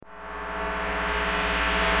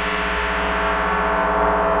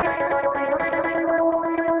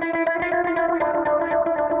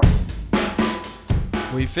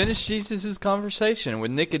finished Jesus' conversation with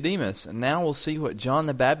Nicodemus, and now we'll see what John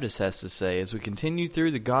the Baptist has to say as we continue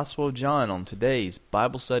through the Gospel of John on today's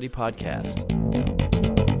Bible Study Podcast.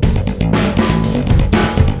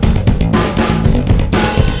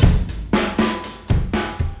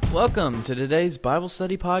 Welcome to today's Bible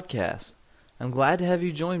Study Podcast. I'm glad to have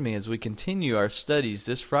you join me as we continue our studies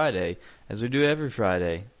this Friday, as we do every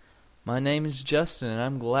Friday. My name is Justin, and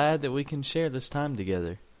I'm glad that we can share this time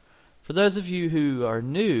together. For those of you who are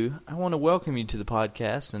new, I want to welcome you to the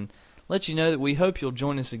podcast and let you know that we hope you'll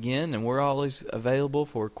join us again, and we're always available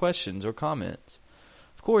for questions or comments.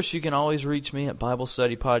 Of course, you can always reach me at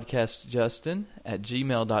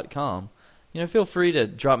BibleStudyPodcastJustin@gmail.com. Feel free to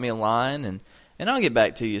drop me a line, and I'll get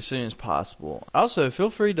back to you as soon as possible. Also, feel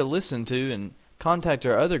free to listen to and contact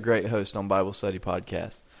our other great host on Bible Study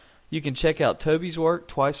Podcast. You can check out Toby's work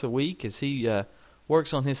twice a week as he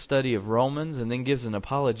works on his study of Romans and then gives an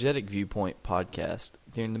apologetic viewpoint podcast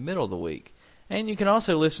during the middle of the week. And you can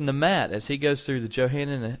also listen to Matt as he goes through the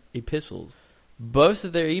Johannine epistles. Both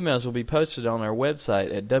of their emails will be posted on our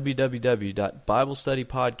website at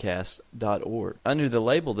www.biblestudypodcast.org under the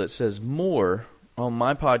label that says More on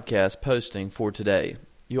my podcast posting for today.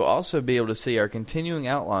 You'll also be able to see our continuing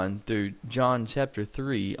outline through John chapter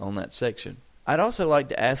 3 on that section. I'd also like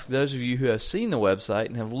to ask those of you who have seen the website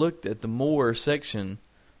and have looked at the More section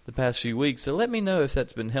the past few weeks, so let me know if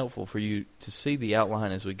that's been helpful for you to see the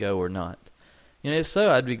outline as we go or not. If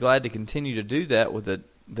so, I'd be glad to continue to do that with the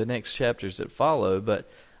next chapters that follow, but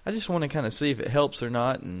I just want to kind of see if it helps or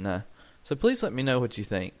not, and so please let me know what you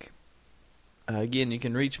think. Again, you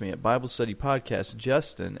can reach me at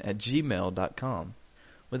BibleStudyPodcastJustin@gmail.com.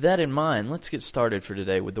 With that in mind, let's get started for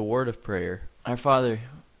today with the word of prayer. Our Father,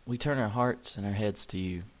 we turn our hearts and our heads to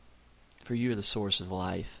you, for you are the source of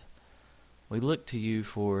life. We look to you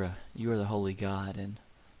for you are the holy God, and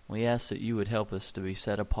we ask that you would help us to be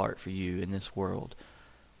set apart for you in this world,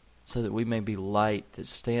 so that we may be light that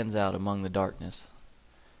stands out among the darkness.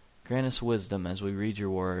 Grant us wisdom as we read your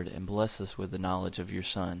word, and bless us with the knowledge of your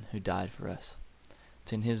Son who died for us.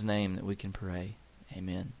 It's in his name that we can pray.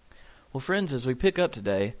 Amen. Well, friends, as we pick up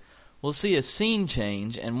today, we'll see a scene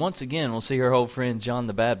change, and once again we'll see our old friend John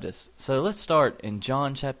the Baptist. So let's start in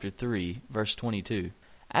John chapter 3, verse 22.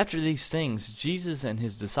 After these things, Jesus and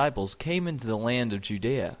his disciples came into the land of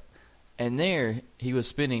Judea, and there he was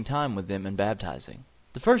spending time with them and baptizing.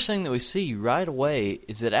 The first thing that we see right away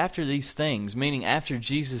is that after these things, meaning after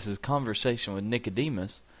Jesus' conversation with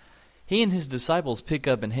Nicodemus, he and his disciples pick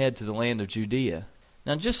up and head to the land of Judea.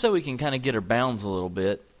 Now, just so we can kind of get our bounds a little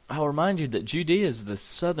bit, I'll remind you that Judea is the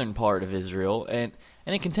southern part of Israel, and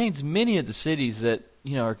it contains many of the cities that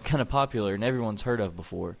are kind of popular and everyone's heard of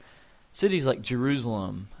before. Cities like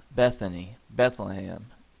Jerusalem, Bethany, Bethlehem.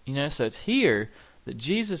 So it's here that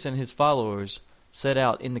Jesus and his followers set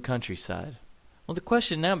out in the countryside. Well, the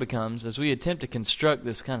question now becomes, as we attempt to construct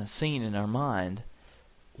this kind of scene in our mind,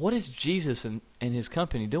 what is Jesus and his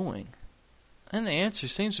company doing? And the answer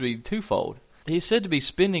seems to be twofold. He's said to be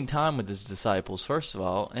spending time with his disciples, first of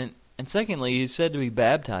all, and secondly, he's said to be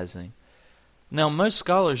baptizing. Now, most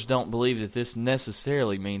scholars don't believe that this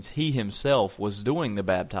necessarily means he himself was doing the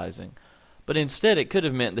baptizing, but instead it could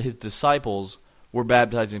have meant that his disciples were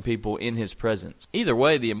baptizing people in his presence. Either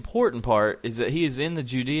way, the important part is that he is in the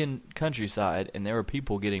Judean countryside and there are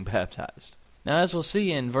people getting baptized. Now, as we'll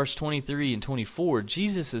see in verse 23 and 24,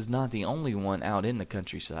 Jesus is not the only one out in the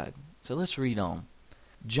countryside. So let's read on.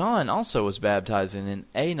 John also was baptizing in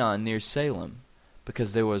Aenon near Salem,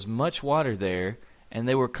 because there was much water there, and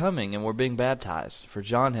they were coming and were being baptized, for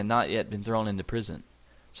John had not yet been thrown into prison.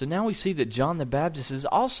 So now we see that John the Baptist is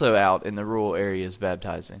also out in the rural areas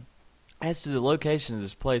baptizing. As to the location of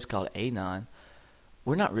this place called Aenon,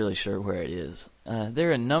 we're not really sure where it is. There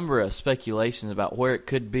are a number of speculations about where it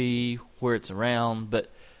could be, where it's around,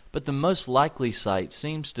 but the most likely site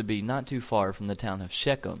seems to be not too far from the town of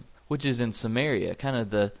Shechem, which is in Samaria, kind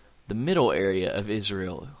of the middle area of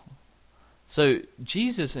Israel. So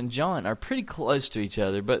Jesus and John are pretty close to each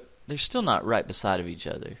other, but they're still not right beside of each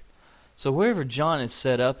other. So wherever John is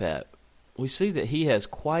set up at, we see that he has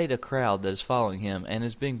quite a crowd that is following him and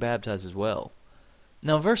is being baptized as well.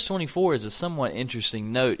 Now, verse 24 is a somewhat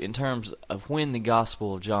interesting note in terms of when the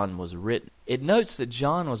Gospel of John was written. It notes that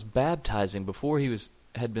John was baptizing before he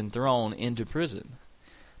had been thrown into prison.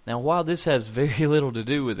 Now, while this has very little to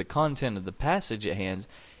do with the content of the passage at hand,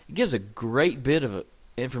 it gives a great bit of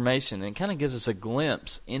information and kind of gives us a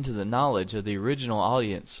glimpse into the knowledge of the original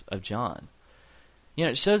audience of John.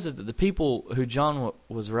 It shows that the people who John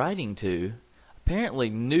was writing to apparently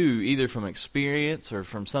knew either from experience or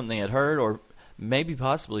from something they had heard or maybe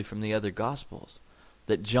possibly from the other Gospels.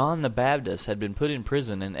 that John the Baptist had been put in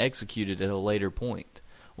prison and executed at a later point.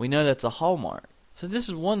 We know that's a hallmark. So this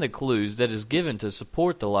is one of the clues that is given to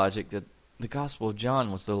support the logic that the Gospel of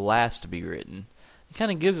John was the last to be written. It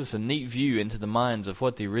kind of gives us a neat view into the minds of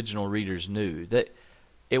what the original readers knew. That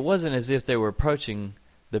it wasn't as if they were approaching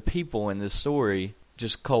the people in this story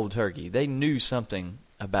just cold turkey. They knew something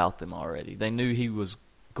about them already. They knew he was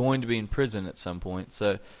going to be in prison at some point.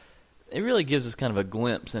 So it really gives us kind of a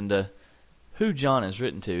glimpse into who John is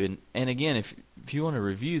written to. And again, if you want to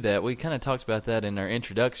review that, we kind of talked about that in our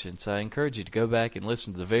introduction. So I encourage you to go back and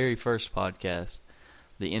listen to the very first podcast,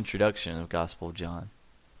 the introduction of the Gospel of John.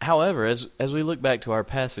 However, as we look back to our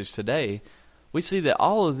passage today, we see that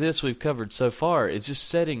all of this we've covered so far is just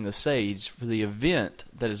setting the stage for the event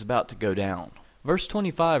that is about to go down. Verse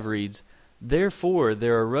 25 reads, "Therefore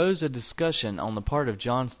there arose a discussion on the part of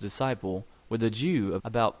John's disciple with a Jew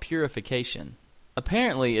about purification."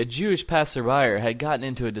 Apparently, a Jewish passerby had gotten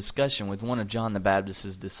into a discussion with one of John the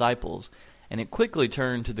Baptist's disciples, and it quickly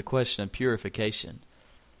turned to the question of purification.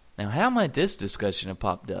 Now, how might this discussion have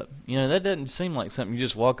popped up? You know, that doesn't seem like something you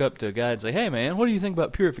just walk up to a guy and say, "Hey man, what do you think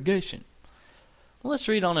about purification?" Well, let's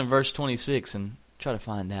read on in verse 26 and try to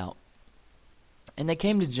find out. "And they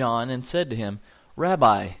came to John and said to him,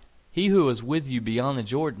 'Rabbi, he who was with you beyond the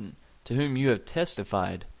Jordan, to whom you have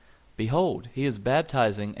testified, behold, he is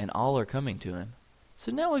baptizing, and all are coming to him.'"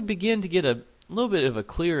 So now we begin to get a little bit of a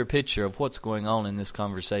clearer picture of what's going on in this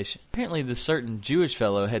conversation. Apparently this certain Jewish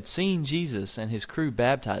fellow had seen Jesus and his crew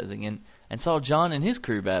baptizing, and saw John and his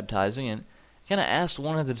crew baptizing, and kind of asked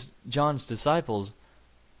one of John's disciples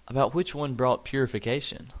about which one brought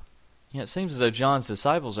purification. You know, it seems as though John's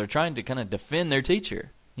disciples are trying to kind of defend their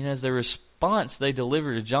teacher. You know, as the response they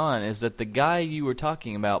deliver to John is that the guy you were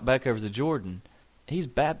talking about back over the Jordan, he's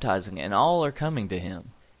baptizing and all are coming to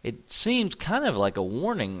him. It seems kind of like a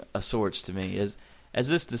warning of sorts to me, as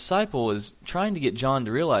this disciple is trying to get John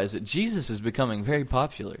to realize that Jesus is becoming very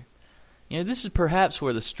popular. You know, this is perhaps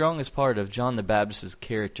where the strongest part of John the Baptist's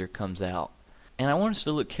character comes out. And I want us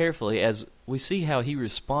to look carefully as we see how he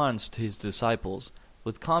responds to his disciples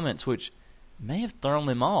with comments which may have thrown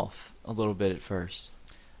them off a little bit at first.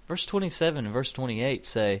 Verse 27 and verse 28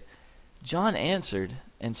 say, "John answered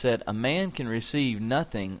and said, 'A man can receive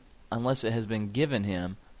nothing unless it has been given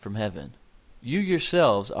him from heaven. You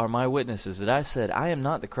yourselves are my witnesses that I said, I am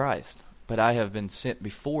not the Christ, but I have been sent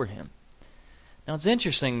before him.'" Now it's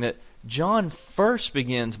interesting that John first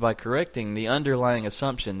begins by correcting the underlying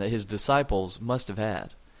assumption that his disciples must have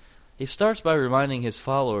had. He starts by reminding his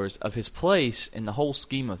followers of his place in the whole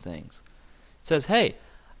scheme of things. He says, "Hey,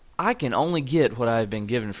 I can only get what I have been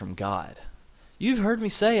given from God. You've heard me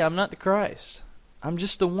say I'm not the Christ. I'm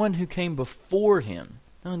just the one who came before him."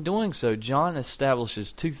 Now in doing so, John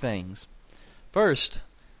establishes two things. First,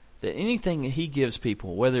 that anything that he gives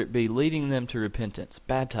people, whether it be leading them to repentance,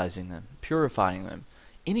 baptizing them, purifying them,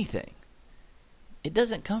 anything, it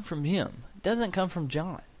doesn't come from him. It doesn't come from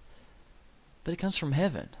John. But it comes from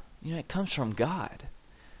heaven. You know, it comes from God.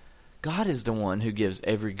 God is the one who gives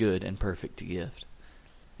every good and perfect gift.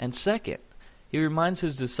 And second, he reminds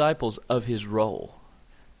his disciples of his role.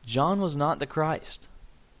 John was not the Christ.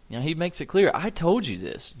 You know, he makes it clear, I told you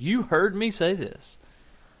this. You heard me say this.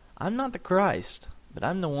 I'm not the Christ, but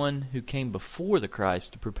I'm the one who came before the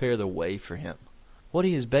Christ to prepare the way for him. What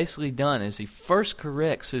he has basically done is he first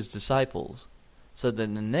corrects his disciples so that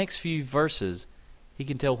in the next few verses he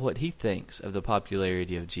can tell what he thinks of the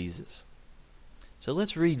popularity of Jesus. So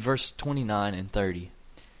let's read verse 29 and 30.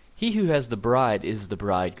 "He who has the bride is the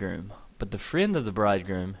bridegroom, but the friend of the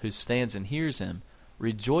bridegroom who stands and hears him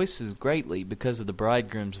rejoices greatly because of the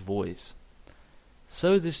bridegroom's voice.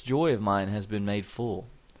 So this joy of mine has been made full.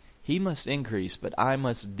 He must increase, but I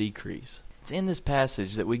must decrease." It's in this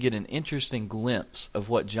passage that we get an interesting glimpse of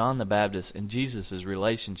what John the Baptist and Jesus'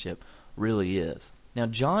 relationship really is. Now,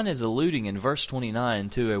 John is alluding in verse 29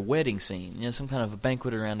 to a wedding scene, you know, some kind of a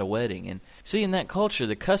banquet around a wedding. And see, in that culture,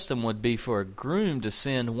 the custom would be for a groom to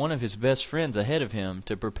send one of his best friends ahead of him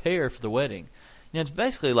to prepare for the wedding. You know, it's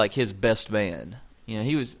basically like his best man. You know,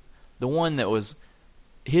 he was the one that was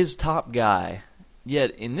his top guy.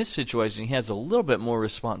 Yet, in this situation, he has a little bit more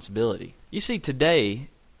responsibility. You see, today,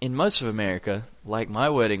 in most of America, like my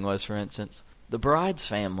wedding was, for instance, the bride's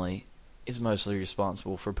family is mostly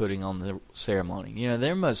responsible for putting on the ceremony. You know,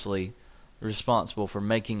 they're mostly responsible for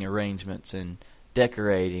making arrangements and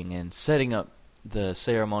decorating and setting up the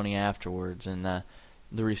ceremony afterwards and the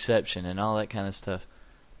reception and all that kind of stuff.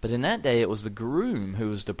 But in that day, it was the groom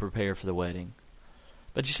who was to prepare for the wedding.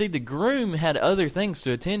 But you see, the groom had other things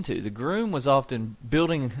to attend to. The groom was often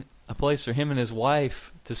building a place for him and his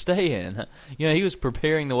wife to stay in. You know, he was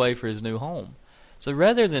preparing the way for his new home. So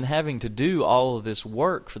rather than having to do all of this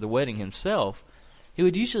work for the wedding himself, he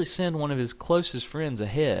would usually send one of his closest friends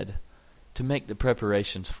ahead to make the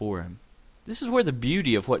preparations for him. This is where the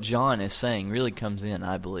beauty of what John is saying really comes in,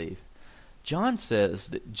 I believe. John says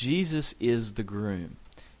that Jesus is the groom.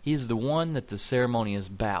 He is the one that the ceremony is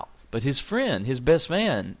about. But his friend, his best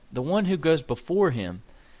man, the one who goes before him,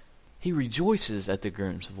 he rejoices at the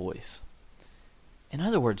groom's voice. In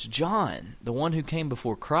other words, John, the one who came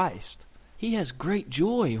before Christ, he has great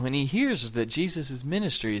joy when he hears that Jesus'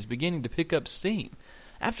 ministry is beginning to pick up steam.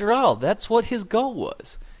 After all, that's what his goal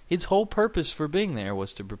was. His whole purpose for being there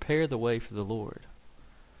was to prepare the way for the Lord.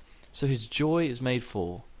 So his joy is made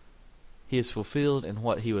full. He is fulfilled in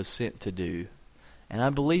what he was sent to do. And I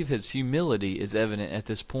believe his humility is evident at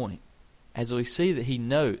this point, as we see that he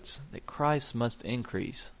notes that Christ must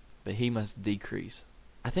increase, but he must decrease.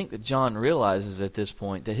 I think that John realizes at this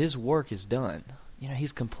point that his work is done.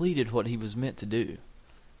 He's completed what he was meant to do.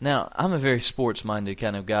 Now, I'm a very sports-minded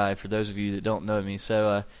kind of guy, for those of you that don't know me,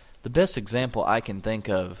 so the best example I can think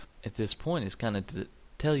of at this point is kind of to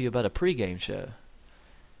tell you about a pregame show.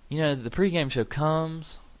 The pregame show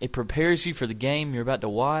comes, it prepares you for the game you're about to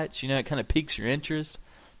watch. It kind of piques your interest,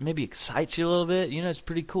 maybe excites you a little bit. It's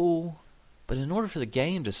pretty cool. But in order for the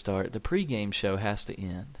game to start, the pregame show has to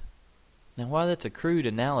end. Now, while that's a crude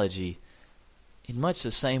analogy, in much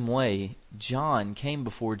the same way, John came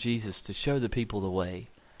before Jesus to show the people the way,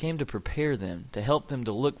 came to prepare them, to help them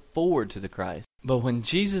to look forward to the Christ. But when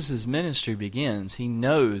Jesus' ministry begins, he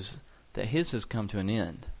knows that his has come to an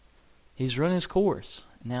end. He's run his course.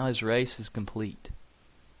 Now his race is complete.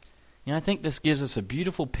 I think this gives us a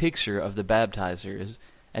beautiful picture of the baptizer,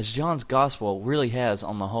 as John's gospel really has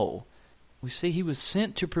on the whole. We see he was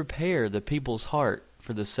sent to prepare the people's heart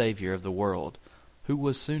for the Savior of the world, who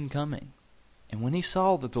was soon coming. And when he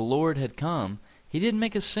saw that the Lord had come, he didn't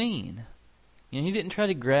make a scene. He didn't try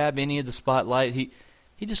to grab any of the spotlight. He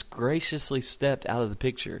just graciously stepped out of the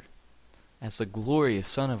picture, as the glorious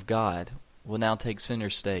Son of God will now take center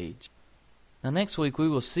stage. Now next week we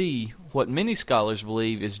will see what many scholars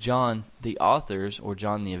believe is John the author's, or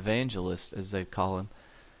John the evangelist as they call him,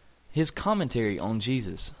 his commentary on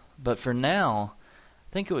Jesus. But for now,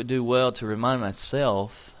 I think it would do well to remind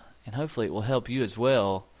myself, and hopefully it will help you as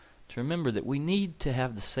well, to remember that we need to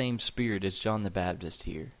have the same spirit as John the Baptist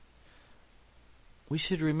here. We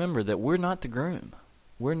should remember that we're not the groom.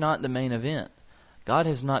 We're not the main event. God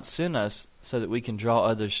has not sent us so that we can draw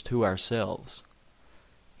others to ourselves.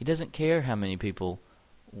 He doesn't care how many people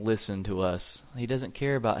listen to us. He doesn't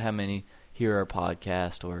care about how many hear our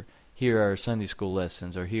podcast, or hear our Sunday school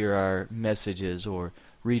lessons, or hear our messages, or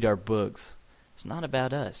read our books. It's not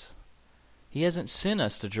about us. He hasn't sent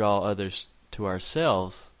us to draw others to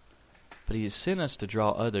ourselves, but he has sent us to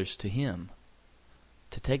draw others to him,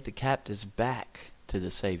 to take the captives back to the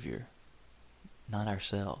Savior, not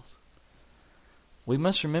ourselves. We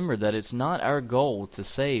must remember that it's not our goal to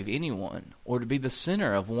save anyone or to be the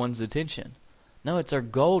center of one's attention. No, it's our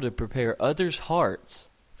goal to prepare others' hearts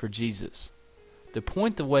for Jesus, to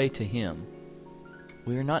point the way to him.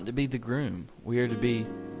 We are not to be the groom. We are to be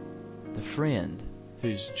the friend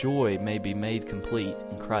whose joy may be made complete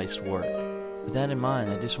in Christ's work. With that in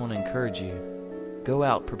mind, I just want to encourage you. Go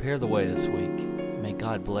out, prepare the way this week. May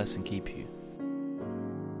God bless and keep you.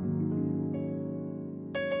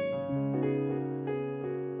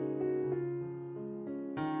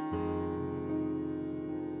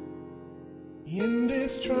 In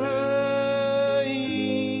this trial